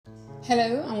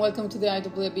Hello and welcome to the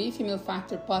IWB Female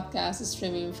Factor podcast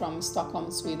streaming from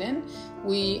Stockholm, Sweden.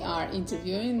 We are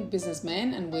interviewing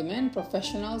businessmen and women,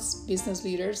 professionals, business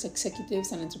leaders,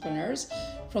 executives and entrepreneurs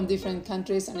from different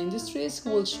countries and industries who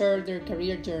will share their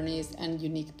career journeys and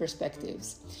unique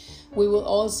perspectives. We will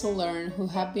also learn who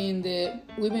have been the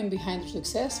women behind their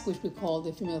success, which we call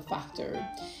the Female Factor.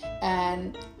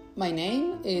 And my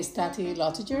name is Tati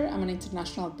Lottiger. I'm an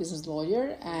international business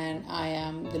lawyer and I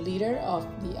am the leader of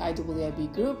the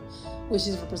IWIB group, which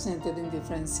is represented in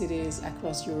different cities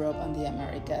across Europe and the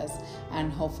Americas,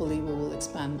 and hopefully we will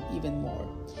expand even more.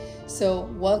 So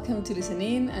welcome to listen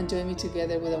in and join me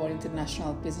together with our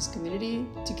international business community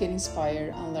to get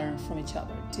inspired and learn from each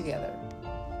other together.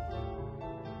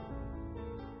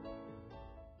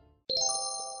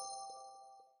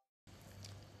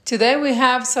 Today we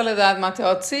have Soledad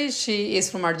Matteozzi. She is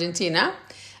from Argentina.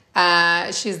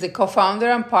 She's the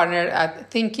co-founder and partner at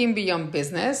Thinking Beyond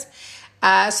Business.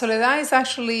 Soledad is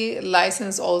actually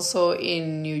licensed also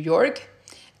in New York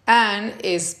and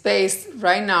is based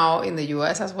right now in the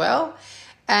US as well.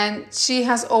 And she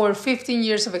has over 15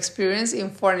 years of experience in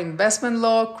foreign investment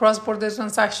law, cross-border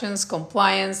transactions,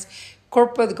 compliance,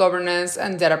 corporate governance,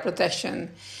 and data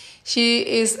protection. She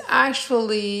is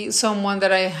actually someone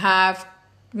that I have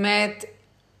met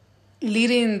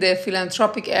leading the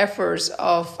philanthropic efforts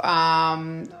of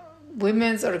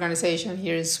women's organization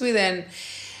here in Sweden.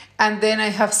 And then I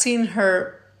have seen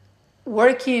her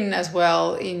working as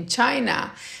well in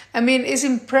China. I mean, it's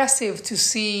impressive to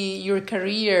see your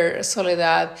career,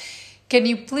 Soledad. Can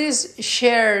you please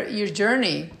share your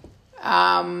journey?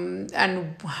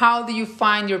 And how do you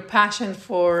find your passion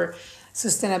for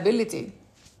sustainability?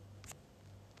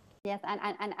 Yes,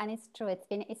 and it's true.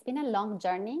 It's been a long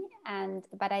journey,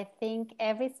 but I think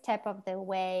every step of the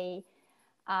way,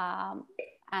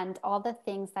 and all the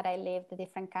things that I lived, the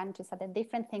different countries, and the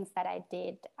different things that I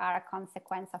did are a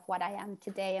consequence of what I am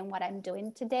today and what I'm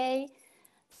doing today.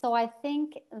 So I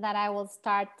think that I will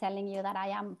start telling you that I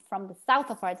am from the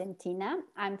south of Argentina.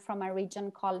 I'm from a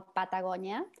region called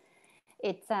Patagonia.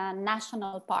 It's a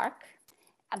national park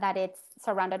that it's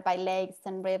surrounded by lakes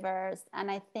and rivers.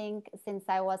 And I think since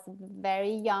I was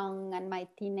very young and my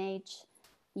teenage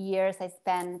years, I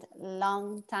spent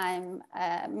long time,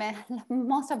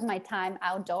 most of my time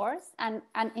outdoors. And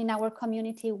in our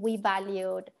community, we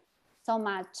valued so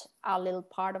much our little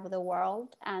part of the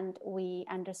world. And we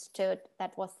understood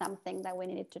that was something that we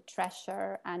needed to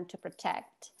treasure and to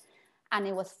protect. And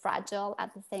it was fragile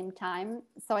at the same time.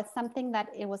 So it's something that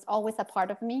it was always a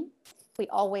part of me. We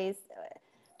always...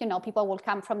 people will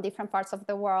come from different parts of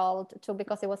the world too,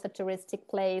 because it was a touristic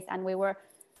place, and we were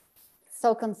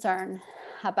so concerned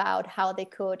about how they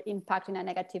could impact in a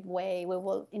negative way.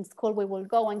 In school, we will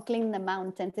go and clean the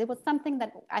mountains. It was something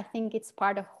that I think it's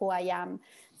part of who I am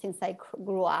since I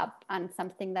grew up, and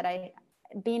something that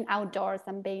being outdoors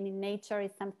and being in nature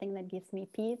is something that gives me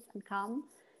peace and calm.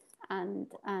 And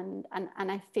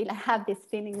I have this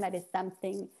feeling that it's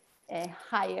something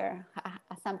higher,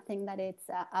 something that it's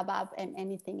above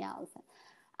anything else.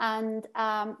 And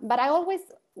but I always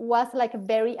was like a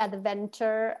very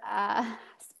adventure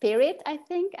spirit, I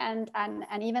think.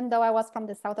 And even though I was from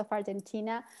the south of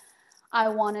Argentina, I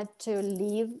wanted to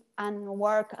live and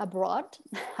work abroad.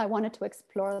 I wanted to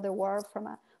explore the world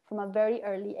from a very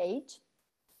early age.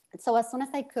 So as soon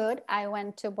as I could, I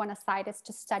went to Buenos Aires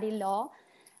to study law.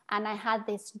 And I had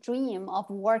this dream of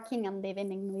working and living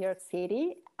in New York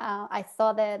City. I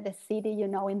saw the city,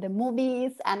 in the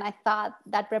movies, and I thought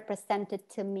that represented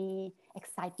to me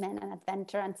excitement and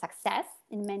adventure and success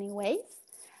in many ways.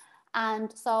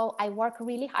 And so I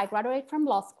graduated from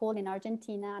law school in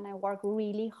Argentina, and I worked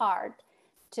really hard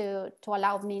to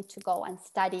allow me to go and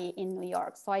study in New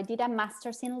York. So I did a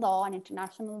master's in law and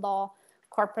international law,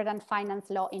 corporate and finance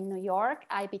law in New York.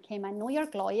 I became a New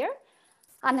York lawyer.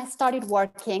 And I started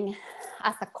working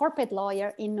as a corporate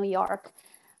lawyer in New York,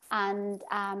 and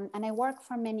I worked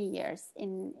for many years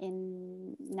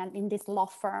in this law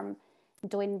firm,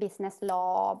 doing business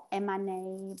law,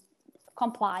 M&A,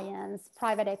 compliance,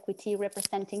 private equity,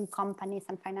 representing companies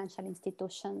and financial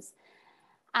institutions.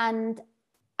 And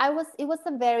it was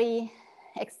a very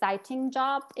exciting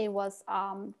job. It was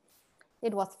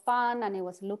fun and it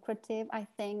was lucrative, I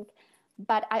think.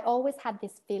 But I always had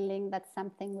this feeling that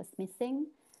something was missing,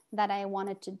 that I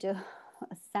wanted to do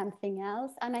something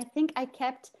else. And I think I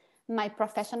kept my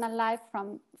professional life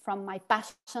from my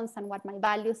passions and what my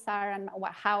values are and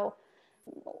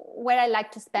where I like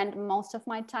to spend most of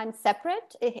my time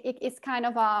separate. It's kind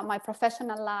of my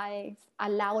professional life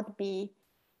allowed me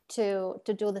to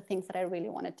do the things that I really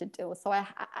wanted to do. So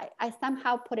I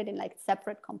somehow put it in like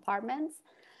separate compartments.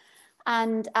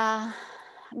 And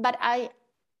but I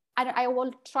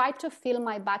will try to fill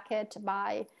my bucket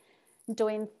by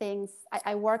doing things.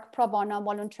 I work pro bono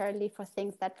voluntarily for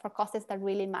things for causes that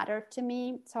really matter to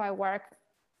me. So I work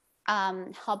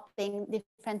helping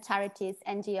different charities,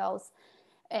 NGOs,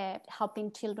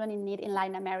 helping children in need in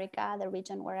Latin America, the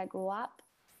region where I grew up,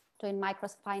 doing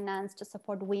microfinance to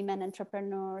support women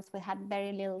entrepreneurs. We had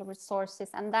very little resources,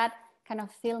 and that kind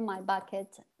of filled my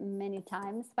bucket many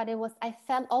times. But I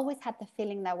always had the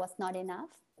feeling that was not enough.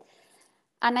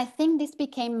 And I think this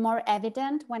became more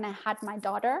evident when I had my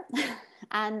daughter.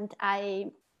 And I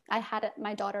had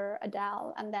my daughter,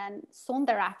 Adele. And then soon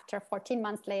thereafter, 14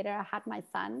 months later, I had my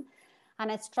son.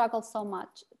 And I struggled so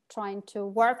much trying to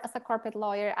work as a corporate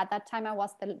lawyer. At that time, I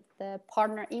was the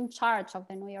partner in charge of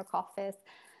the New York office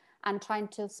and trying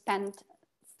to spend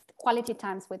quality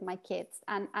times with my kids.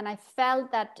 And I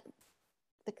felt that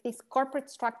this corporate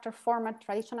structure format,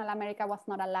 traditional America, was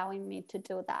not allowing me to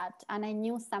do that. And I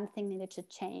knew something needed to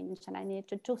change and I needed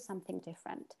to do something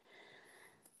different.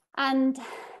 And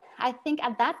I think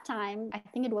at that time, I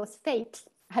think it was fate,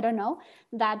 I don't know,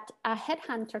 that a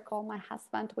headhunter called my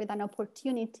husband with an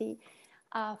opportunity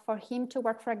for him to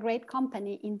work for a great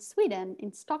company in Sweden,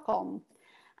 in Stockholm.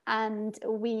 And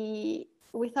we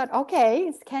thought, okay,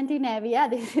 Scandinavia,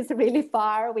 this is really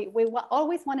far. We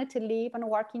always wanted to live and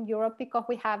work in Europe because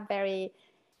we have very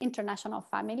international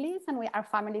families, and our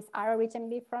families are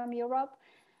originally from Europe.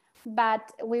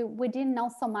 But we didn't know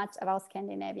so much about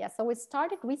Scandinavia. So we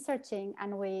started researching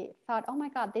and we thought, oh my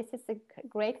God, this is a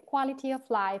great quality of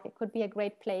life. It could be a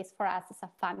great place for us as a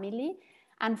family.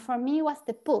 And for me, it was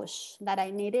the push that I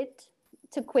needed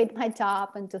to quit my job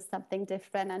and do something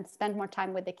different and spend more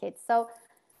time with the kids. So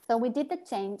we did the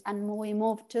change and we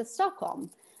moved to Stockholm.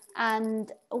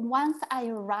 And once I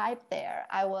arrived there,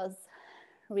 I was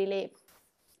really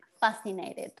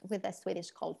fascinated with the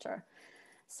Swedish culture.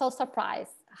 So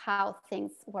surprised how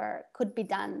things could be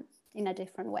done in a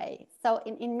different way. So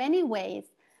in many ways,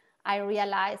 I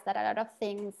realized that a lot of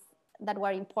things that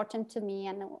were important to me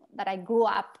and that I grew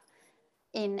up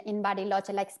in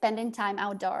Bariloche, like spending time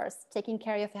outdoors, taking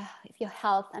care of your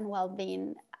health and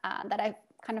well-being, that I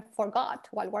kind of forgot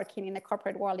while working in the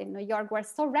corporate world in New York, were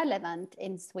so relevant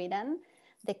in Sweden.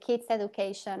 The kids'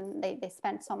 education, they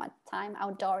spend so much time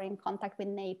outdoor in contact with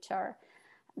nature,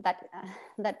 that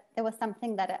there was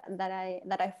something that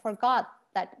I forgot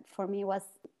that for me was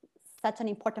such an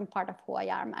important part of who I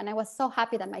am. And I was so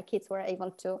happy that my kids were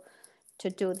able to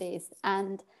do this.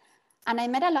 And I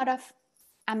met a lot of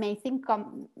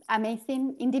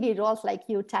amazing individuals like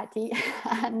you, Tati,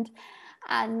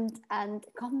 and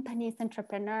companies,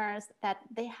 entrepreneurs, that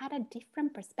they had a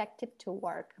different perspective to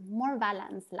work, more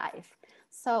balanced life.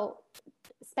 So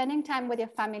spending time with your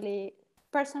family,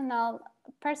 personal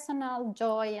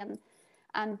joy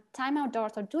and time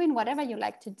outdoors, or doing whatever you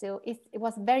like to do, it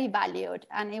was very valued.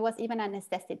 And it was even a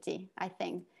necessity, I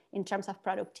think, in terms of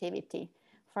productivity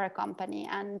for a company.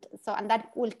 And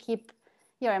that will keep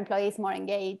your employees more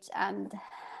engaged, and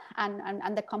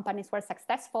the companies were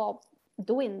successful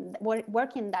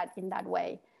working that in that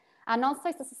way. And also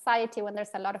it's a society when there's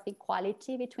a lot of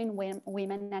equality between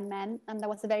women and men, and that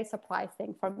was very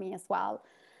surprising for me as well.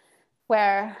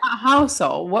 Where how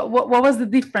so? What was the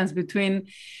difference between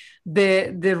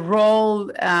the role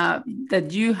that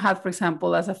you had, for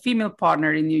example, as a female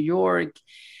partner in New York?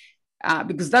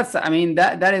 Because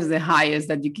that is the highest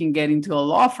that you can get into a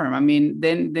law firm. I mean,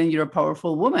 then you're a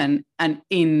powerful woman, and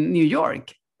in New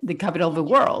York, the capital of the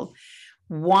world.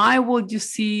 Why would you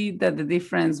see that the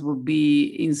difference would be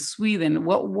in Sweden?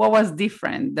 What was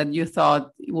different that you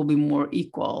thought it will be more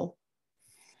equal?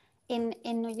 In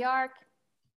New York,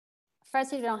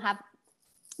 first, you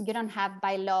don't have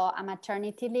by law a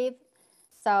maternity leave.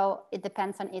 So it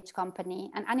depends on each company,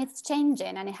 and it's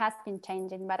changing, and it has been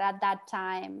changing. But at that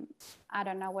time, I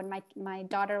don't know, when my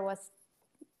daughter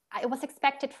it was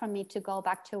expected from me to go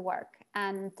back to work,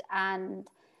 and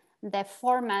the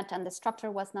format and the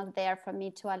structure was not there for me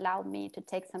to allow me to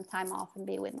take some time off and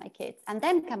be with my kids and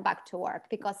then come back to work.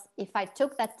 Because if I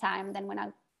took that time, then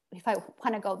if I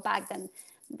want to go back, then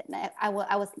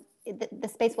the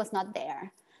space was not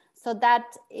there. So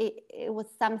that it was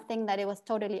something that it was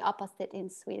totally opposite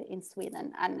in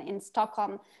Sweden. And in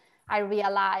Stockholm, I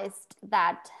realized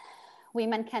that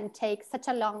women can take such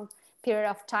a long period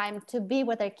of time to be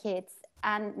with their kids,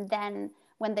 and then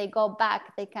when they go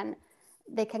back, they can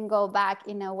go back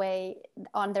in a way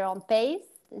on their own pace.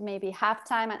 maybe half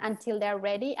time until they're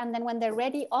ready. And then when they're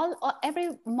ready,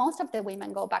 most of the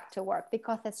women go back to work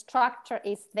because the structure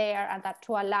is there and that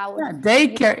to allow. Yeah,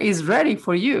 daycare is ready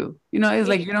for you. It's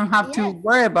like you don't have to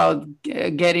worry about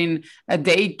getting a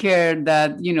daycare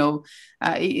that,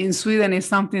 in Sweden is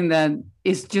something that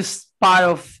is just part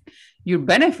of your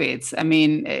benefits. I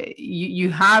mean, you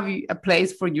have a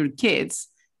place for your kids.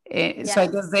 So I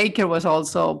guess daycare was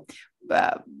also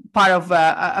part of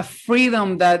a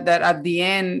freedom that at the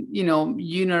end,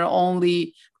 you not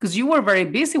only, because you were very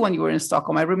busy when you were in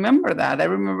Stockholm. I remember that. I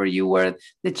remember you were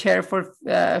the chair for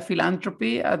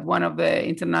philanthropy at one of the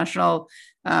international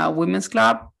women's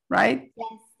club, right?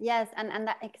 Yes. And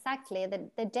that, exactly.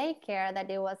 The daycare that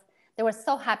they were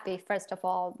so happy, first of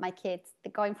all, my kids,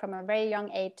 going from a very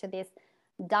young age to these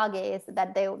doggies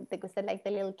that they said like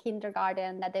the little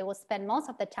kindergarten, that they will spend most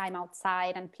of the time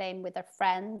outside and playing with their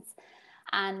friends.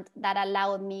 And that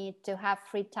allowed me to have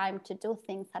free time to do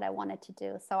things that I wanted to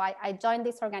do. So I joined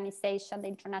this organization, the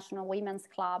International Women's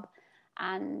Club,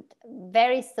 and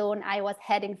very soon I was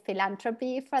heading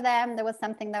philanthropy for them. There was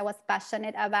something that I was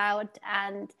passionate about,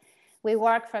 and we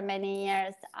worked for many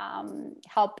years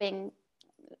helping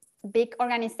big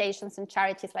organizations and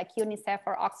charities like UNICEF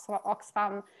or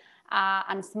Oxfam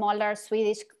and smaller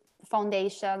Swedish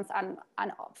foundations and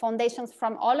foundations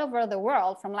from all over the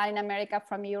world, from Latin America,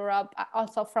 from Europe,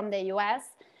 also from the US,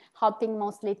 helping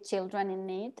mostly children in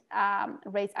need.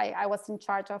 I was in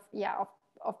charge of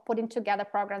putting together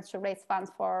programs to raise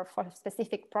funds for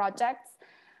specific projects.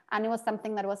 And it was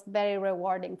something that was very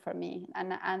rewarding for me.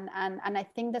 And I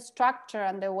think the structure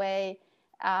and the way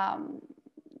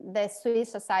the Swedish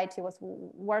society was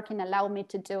working allowed me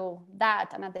to do that,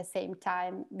 and at the same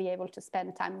time be able to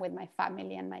spend time with my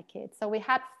family and my kids. So we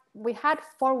had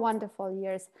 4 wonderful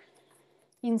years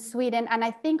in Sweden, and I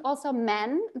think also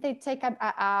men, they take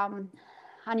an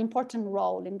important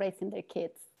role in raising their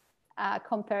kids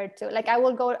compared to, like, I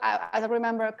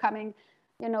remember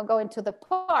going to the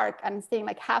park and seeing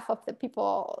like half of the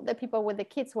people with the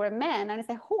kids were men, and I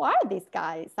said, who are these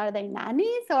guys? Are they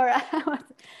nannies or?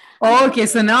 Okay,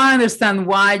 so now I understand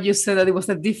why you said that it was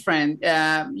a different,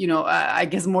 I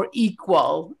guess more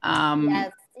equal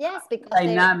yes, because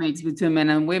dynamics between men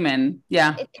and women.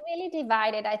 Yeah, it's really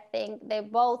divided. I think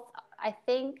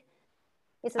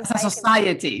it's as a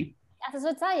society. As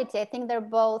a society, I think they're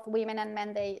both, women and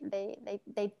men,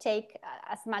 they take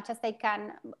as much as they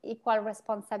can equal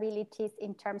responsibilities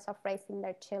in terms of raising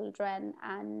their children,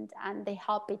 and they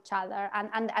help each other,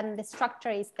 and the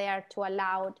structure is there to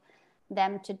allow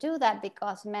them to do that,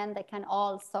 because men, they can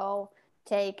also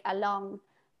take a long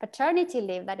paternity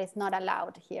leave that is not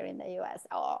allowed here in the US,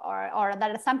 or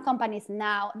that some companies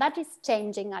now, that is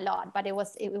changing a lot, but it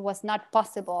was not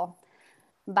possible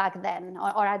back then,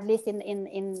 or at least in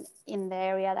the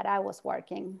area that I was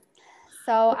working.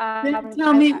 So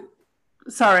tell me,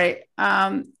 sorry,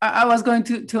 I was going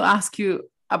to ask you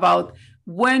about,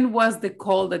 when was the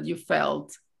call that you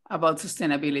felt about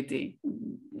sustainability?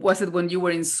 Was it when you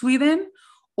were in Sweden,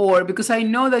 or because I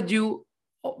know that you,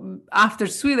 after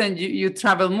Sweden, you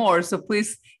travel more, so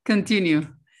please continue.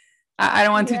 I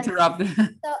don't want to interrupt.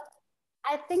 So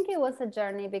I think it was a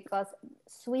journey, because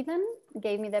Sweden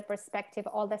gave me the perspective,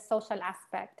 all the social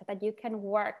aspect that you can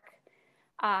work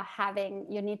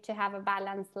you need to have a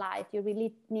balanced life. You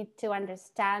really need to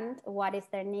understand what is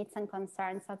their needs and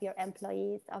concerns of your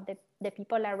employees, of the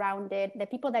people around it, the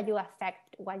people that you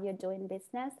affect while you're doing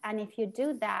business. And if you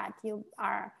do that, you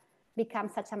become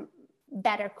such a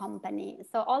better company.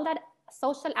 So all that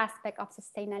social aspect of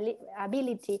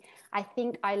sustainability, I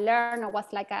think I learned, was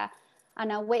like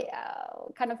kind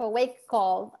of a wake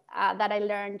call that I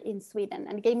learned in Sweden,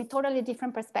 and gave me totally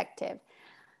different perspective.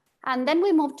 And then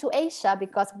we moved to Asia,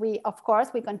 because we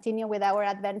continue with our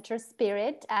adventure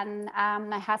spirit. And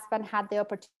my husband had the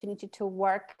opportunity to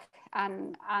work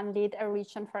and lead a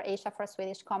region for Asia for a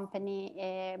Swedish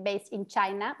company based in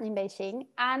China, in Beijing.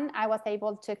 And I was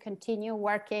able to continue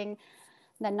working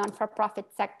the non-for-profit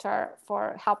sector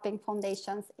for helping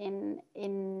foundations in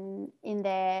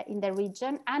the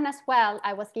region. And as well,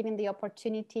 I was given the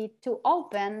opportunity to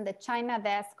open the China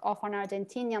desk of an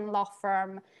Argentinian law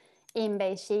firm in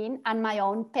Beijing at my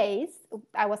own pace.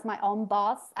 I was my own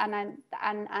boss, and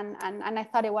I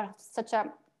thought it was such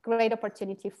a great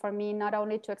opportunity for me, not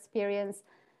only to experience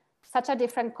such a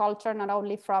different culture, not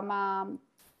only from a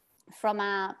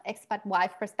expat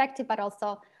wife perspective, but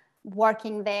also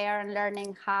working there and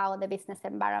learning how the business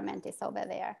environment is over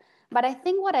there. But I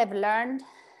think what I've learned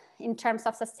in terms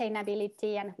of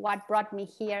sustainability and what brought me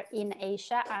here in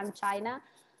Asia and China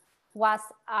was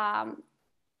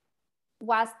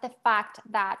the fact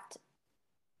that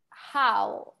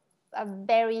how a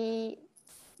very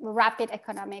rapid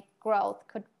economic growth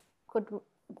could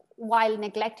while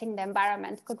neglecting the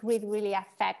environment could really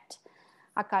affect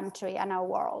a country and a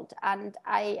world. And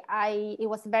it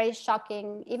was very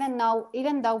shocking, even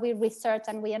though we researched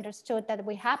and we understood that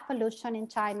we have pollution in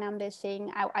China and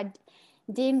Beijing, I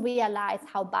didn't realize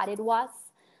how bad it was.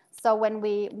 So when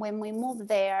we moved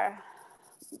there,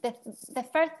 the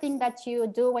first thing that you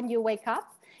do when you wake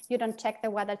up, you don't check the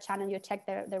weather channel, you check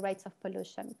the rates of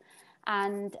pollution.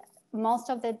 And most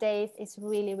of the days is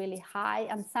really high,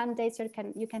 and some days you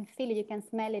can feel it, you can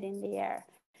smell it in the air.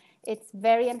 It's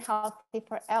very unhealthy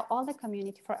for all the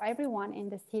community, for everyone in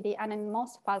the city and in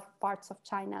most parts of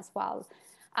China as well.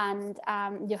 And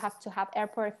you have to have air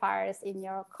purifiers in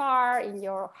your car, in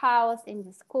your house, in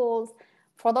the schools,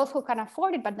 for those who can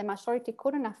afford it, but the majority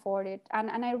couldn't afford it.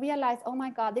 And I realized, oh my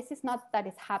God, this is not that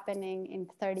it's happening in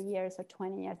 30 years or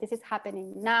 20 years. This is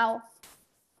happening now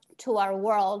to our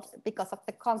world because of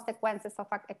the consequences of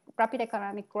rapid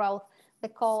economic growth, the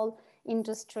coal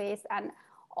industries, and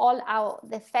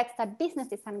the effects that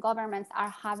businesses and governments are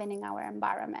having in our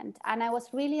environment. And I was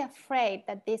really afraid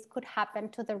that this could happen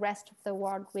to the rest of the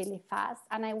world really fast.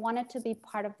 And I wanted to be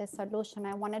part of the solution.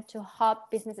 I wanted to help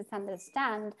businesses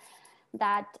understand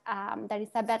that there is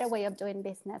a better way of doing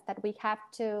business, that we have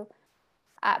to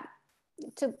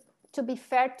be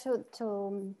fair to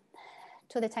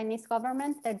the Chinese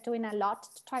government. They're doing a lot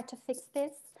to try to fix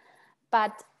this.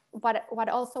 But what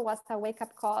also was a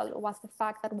wake-up call was the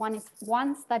fact that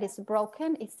once that is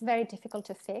broken, it's very difficult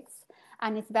to fix,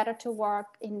 and it's better to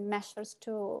work in measures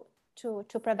to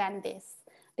prevent this,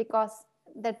 because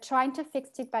they're trying to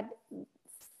fix it, but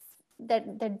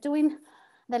they're doing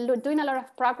a lot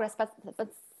of progress, but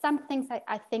some things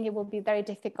I think it will be very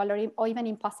difficult or even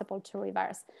impossible to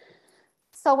reverse.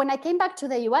 So when I came back to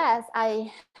the US,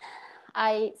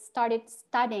 I started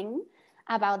studying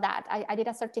about that. I did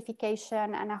a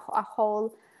certification and a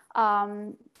whole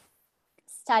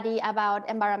study about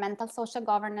environmental social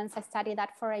governance. I studied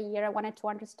that for a year. I wanted to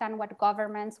understand what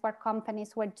governments, what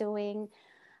companies were doing,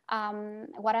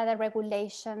 what are the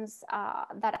regulations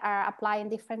that are applied in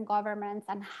different governments,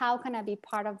 and how can I be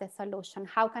part of the solution?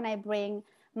 How can I bring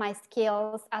my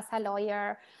skills as a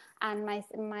lawyer and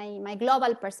my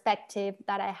global perspective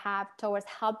that I have towards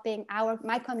helping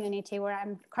my community where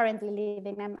I'm currently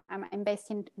living. I'm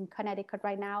based in Connecticut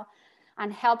right now,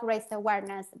 and help raise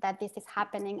awareness that this is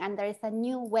happening and there is a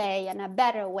new way and a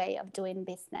better way of doing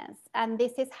business. And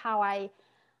this is how I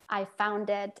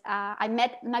founded. I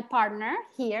met my partner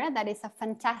here, that is a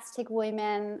fantastic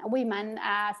woman,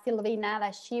 Silvina,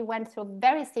 that she went through a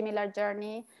very similar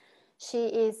journey. She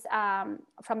is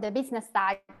from the business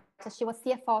side. So she was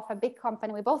CFO of a big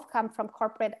company. We both come from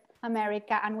corporate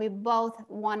America, and we both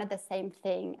wanted the same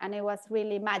thing. And it was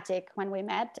really magic when we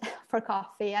met for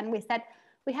coffee. And we said,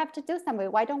 we have to do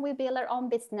something. Why don't we build our own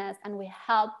business? And we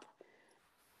help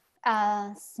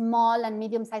small and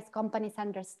medium-sized companies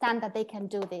understand that they can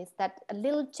do this, that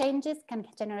little changes can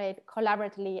generate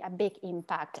collaboratively a big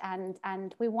impact.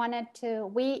 And we wanted to,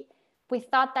 we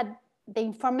thought that the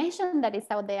information that is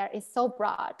out there is so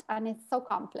broad and it's so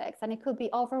complex, and it could be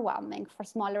overwhelming for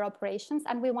smaller operations.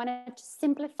 And we wanted to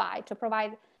simplify, to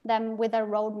provide them with a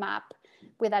roadmap,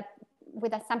 with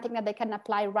something that they can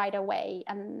apply right away,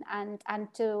 and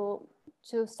to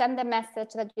send the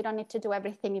message that you don't need to do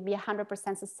everything and be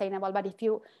 100% sustainable. But if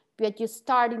you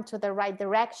start into the right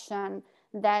direction,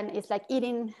 then it's like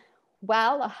eating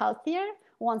well or healthier.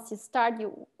 Once you start,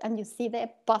 you see the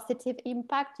positive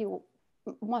impact, you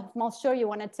most sure you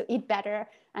wanted to eat better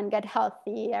and get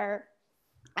healthier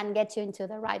and get you into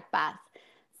the right path.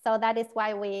 So that is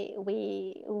why we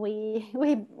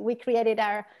created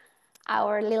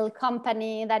our little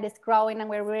company that is growing, and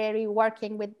we're really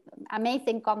working with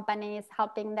amazing companies,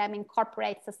 helping them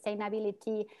incorporate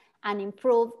sustainability and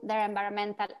improve their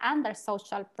environmental and their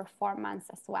social performance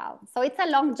as well. So it's a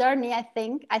long journey, I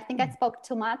think. I spoke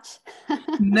too much.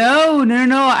 No.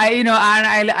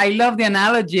 I love the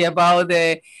analogy about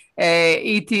the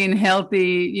eating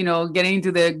healthy, getting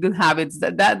into the good habits.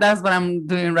 That's what I'm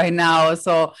doing right now.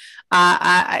 So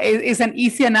it's an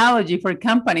easy analogy for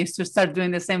companies to start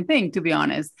doing the same thing, to be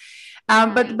honest.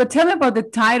 But tell me about the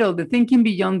title, the Thinking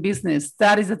Beyond Business.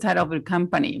 That is the title of your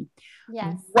company.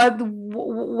 Yes.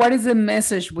 What is the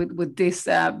message with this?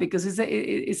 Because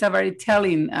it's a very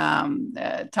telling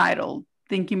title,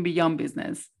 Thinking Beyond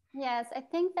Business. Yes, I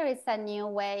think there is a new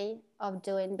way of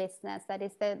doing business. That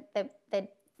is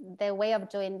the way of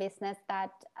doing business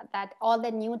that all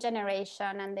the new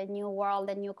generation and the new world,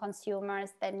 the new consumers,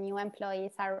 the new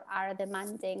employees are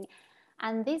demanding.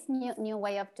 And this new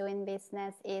way of doing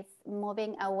business is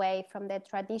moving away from the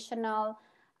traditional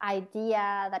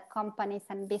idea that companies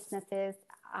and businesses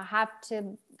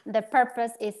the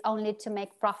purpose is only to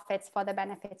make profits for the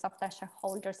benefits of their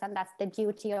shareholders, and that's the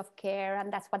duty of care,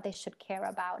 and that's what they should care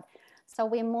about. So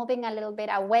we're moving a little bit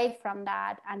away from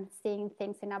that and seeing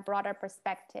things in a broader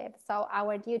perspective. So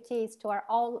our duty is to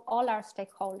all our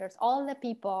stakeholders, all the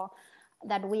people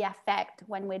that we affect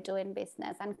when we're doing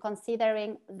business, and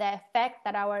considering the effect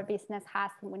that our business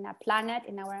has in our planet,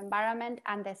 in our environment,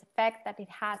 and the effect that it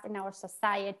has in our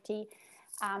society,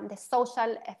 the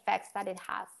social effects that it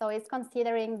has. So it's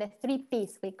considering the 3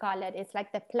 Ps, we call it. It's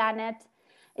like the planet,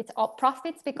 it's all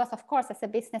profits, because of course, as a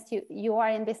business, you are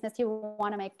in business, you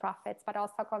want to make profits, but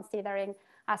also considering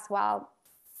as well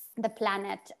the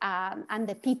planet and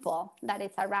the people that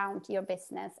is around your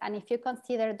business. And if you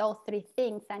consider those 3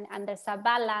 things, and there's a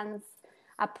balanced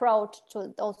approach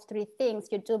to those 3 things,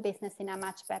 you do business in a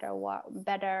much better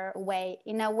way,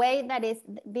 in a way that is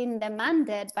being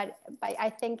demanded. But I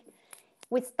think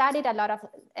we studied a lot of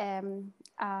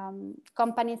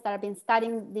companies that have been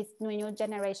studying this new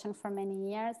generation for many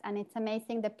years, and it's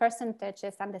amazing the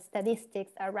percentages and the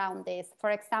statistics around this. For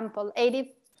example,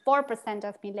 84%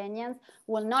 of millennials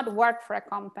will not work for a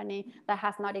company that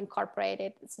has not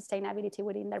incorporated sustainability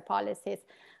within their policies.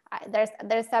 There's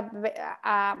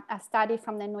a study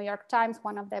from the New York Times,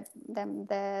 one of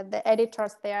the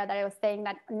editors there, that was saying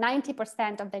that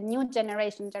 90% of the new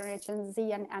Generation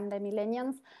Z and the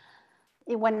millennials,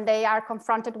 when they are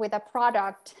confronted with a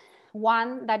product,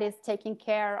 one that is taking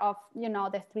care of,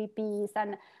 the 3 Ps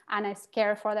and is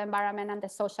care for the environment and the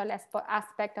social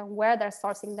aspect and where they're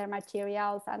sourcing their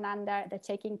materials, and then they're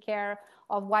taking care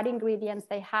of what ingredients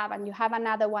they have, and you have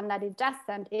another one that it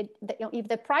doesn't. If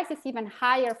the price is even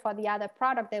higher for the other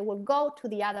product, they will go to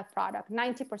the other product,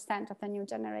 90% of the new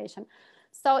generation.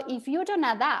 So if you don't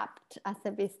adapt as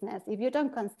a business, if you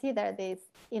don't consider this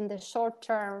in the short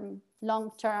term,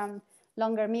 long term,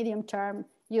 longer, medium term,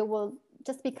 you will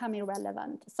just become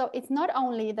irrelevant. So it's not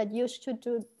only that you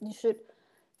should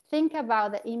think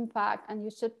about the impact and you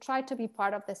should try to be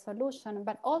part of the solution,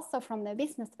 but also from the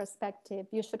business perspective,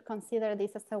 you should consider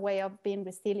this as a way of being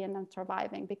resilient and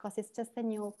surviving, because it's just the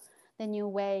new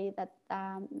way that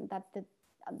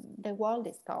the world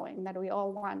is going, that we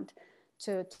all want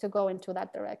to go into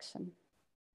that direction.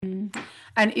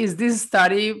 And is this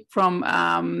study from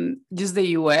just the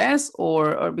US,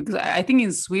 or because I think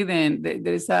in Sweden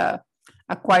there is a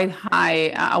quite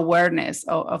high awareness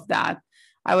of that?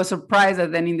 I was surprised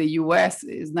that then in the US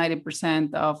is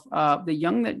 90% of the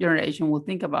younger generation will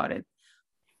think about it.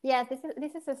 Yes,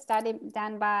 this is a study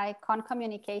done by Con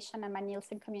Communication and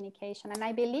Nielsen Communication, and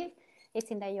I believe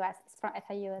it's in the US. It's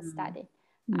a US study.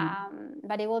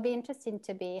 But it will be interesting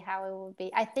to be how it will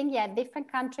be. I think, different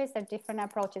countries have different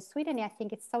approaches. Sweden, I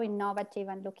think it's so innovative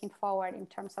and looking forward in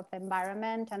terms of the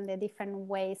environment and the different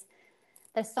ways.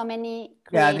 There's so many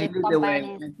creative companies. The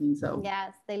way, I think so.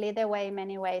 Yes, they lead the way in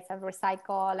many ways of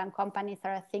recycle, and companies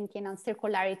are thinking on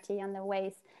circularity and the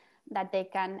ways that they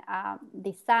can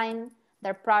design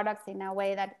their products in a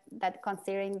way that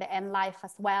considering the end life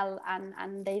as well,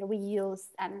 and they reuse,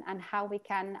 and how we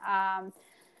can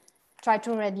try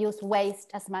to reduce waste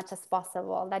as much as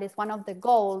possible. That is one of the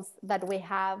goals that we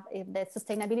have in the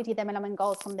Sustainability Development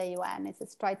Goals from the UN,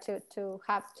 is try to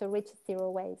reach 0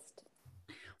 waste.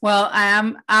 Well, I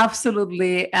am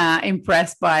absolutely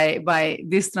impressed by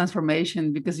this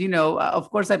transformation, because, of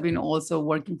course, I've been also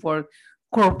working for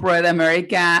corporate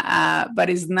America,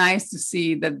 but it's nice to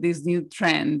see that this new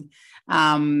trend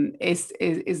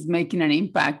is making an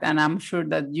impact, and I'm sure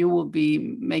that you will be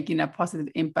making a positive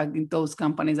impact in those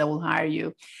companies that will hire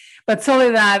you. But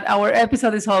Soledad, our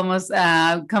episode is almost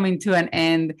coming to an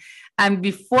end, and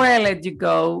before I let you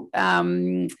go,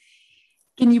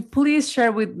 can you please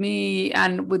share with me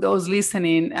and with those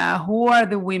listening, who are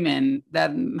the women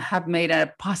that have made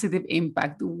a positive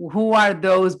impact? Who are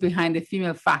those behind the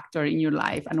female factor in your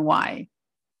life, and why?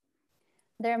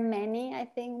 There are many, I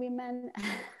think, women.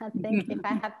 I think if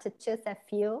I have to choose a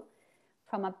few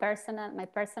from my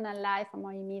personal life or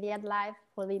my immediate life,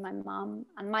 will be my mom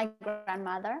and my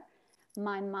grandmother.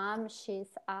 My mom, she's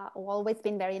always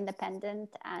been very independent,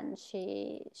 and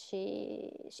she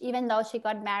even though she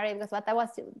got married, because that was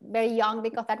very young,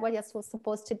 because that was just was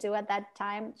supposed to do at that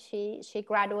time. She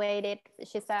graduated.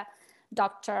 She's a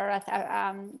doctor,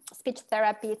 a speech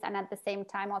therapist, and at the same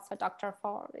time also a doctor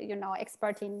for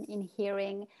expert in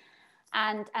hearing.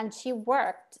 And she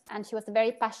worked, and she was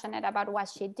very passionate about what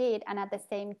she did, and at the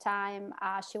same time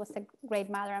she was a great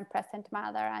mother and present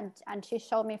mother, and she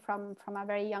showed me from a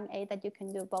very young age that you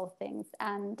can do both things.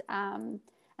 And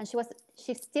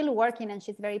she's still working, and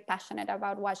she's very passionate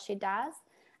about what she does,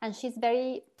 and she's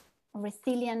very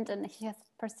resilient, and she has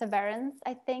perseverance,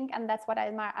 I think, and that's what I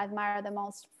admire the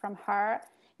most from her.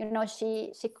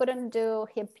 She couldn't do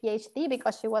her PhD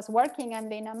because she was working and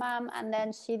being a mom, and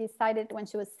then she decided when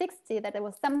she was 60 that it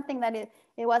was something that it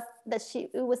was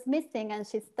missing, and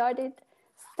she started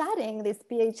studying this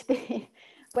PhD.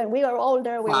 When we were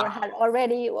older, we had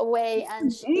already away,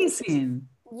 and amazing.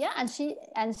 And she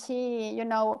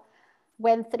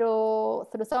went through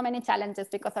so many challenges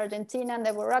because Argentina and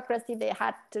the bureaucracy, they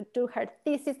had to do her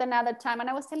thesis another time. And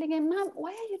I was telling him, Mom,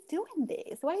 why are you doing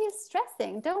this? Why are you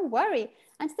stressing? Don't worry.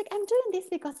 And she's like, I'm doing this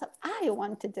because I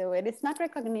want to do it. It's not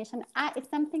recognition. It's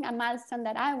something, a milestone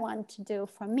that I want to do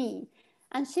for me.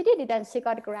 And she did it, and she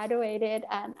got graduated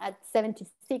at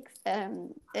 66.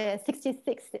 And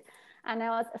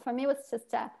for me, it was just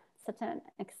such an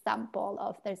example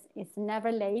of it's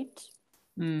never late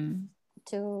to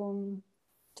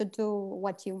do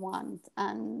what you want.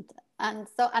 And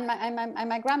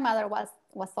my grandmother was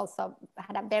also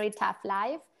had a very tough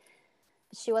life.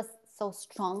 She was so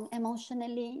strong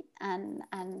emotionally and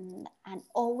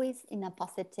always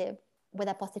with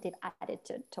a positive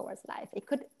attitude towards life.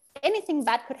 Anything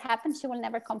bad could happen. She will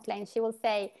never complain. She will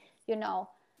say,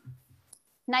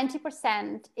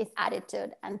 90% is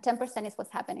attitude and 10% is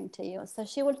what's happening to you. So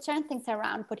she will turn things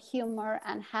around, put humor,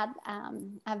 and had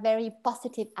a very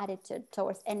positive attitude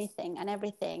towards anything and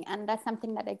everything. And that's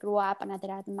something that I grew up and that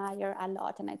I admire a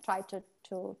lot, and I try to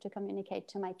communicate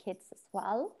to my kids as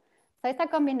well. So it's a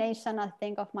combination, I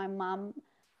think, of my mom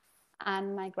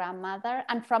and my grandmother.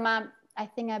 And from I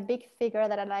think a big figure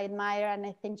that I admire, and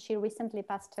I think she recently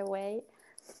passed away,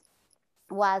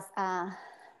 was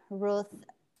Ruth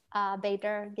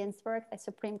Bader Ginsburg, the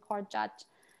Supreme Court judge.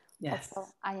 Yes. Also,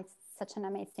 such an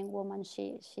amazing woman.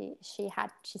 She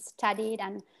studied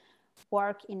and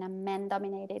worked in a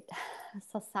men-dominated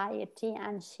society,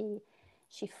 and she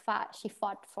fought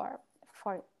for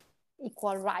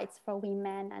equal rights for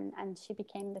women, and she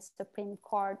became the Supreme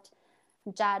Court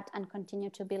judge and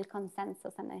continued to build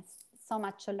consensus. And I so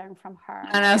much to learn from her.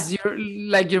 And as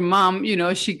your mom,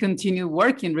 she continued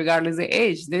working regardless of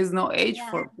age. There's no age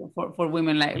for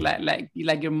women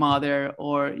like your mother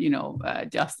or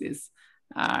Justice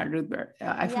Ruth.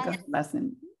 I forgot the last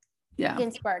name. Yeah,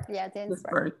 Ginsburg.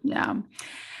 Yeah.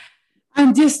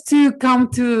 And just to come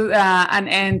to an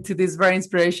end to this very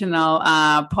inspirational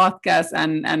podcast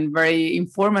and very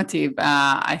informative,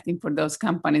 I think for those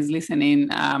companies listening,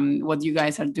 what you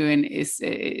guys are doing is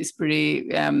pretty,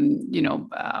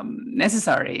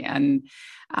 necessary. And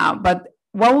but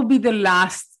what would be the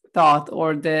last thought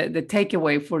or the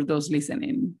takeaway for those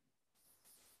listening?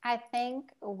 I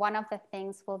think one of the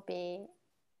things will be,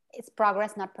 it's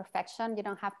progress, not perfection. You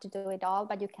don't have to do it all,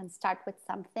 but you can start with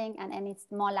something, and any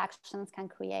small actions can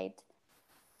create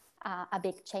a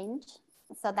big change.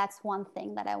 So that's one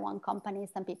thing that I want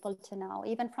companies and people to know,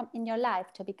 even from in your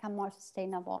life, to become more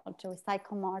sustainable, to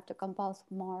recycle more, to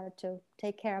compost more, to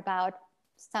take care about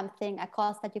something, a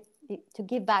cause that to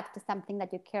give back to something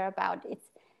that you care about. It's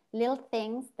little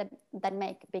things that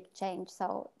make big change.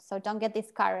 So don't get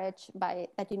discouraged by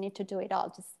that you need to do it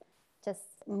all.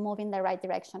 Just move in the right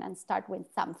direction and start with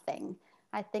something.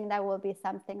 I think that will be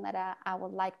something that I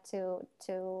would like to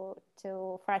for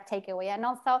a takeaway. And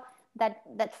also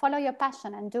that follow your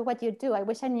passion and do what you do. I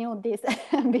wish I knew this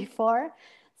before.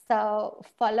 So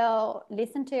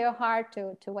listen to your heart,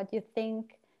 to what you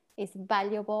think is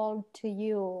valuable to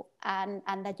you and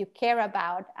that you care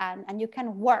about, and you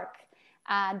can work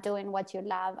doing what you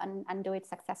love and do it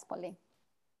successfully.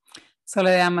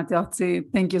 Soledad Matteozzi,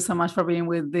 thank you so much for being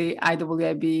with the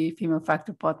IWIB Female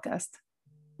Factor podcast.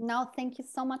 No, thank you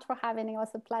so much for having me. It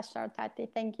was a pleasure, Tati.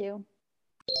 Thank you.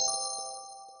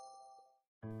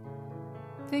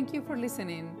 Thank you for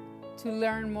listening. To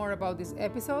learn more about this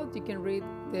episode, you can read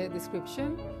the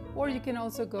description, or you can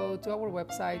also go to our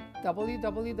website,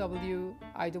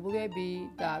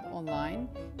 www.iwib.online.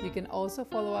 You can also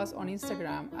follow us on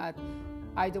Instagram at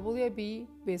IWIB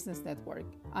Business Network.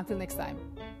 Until next time.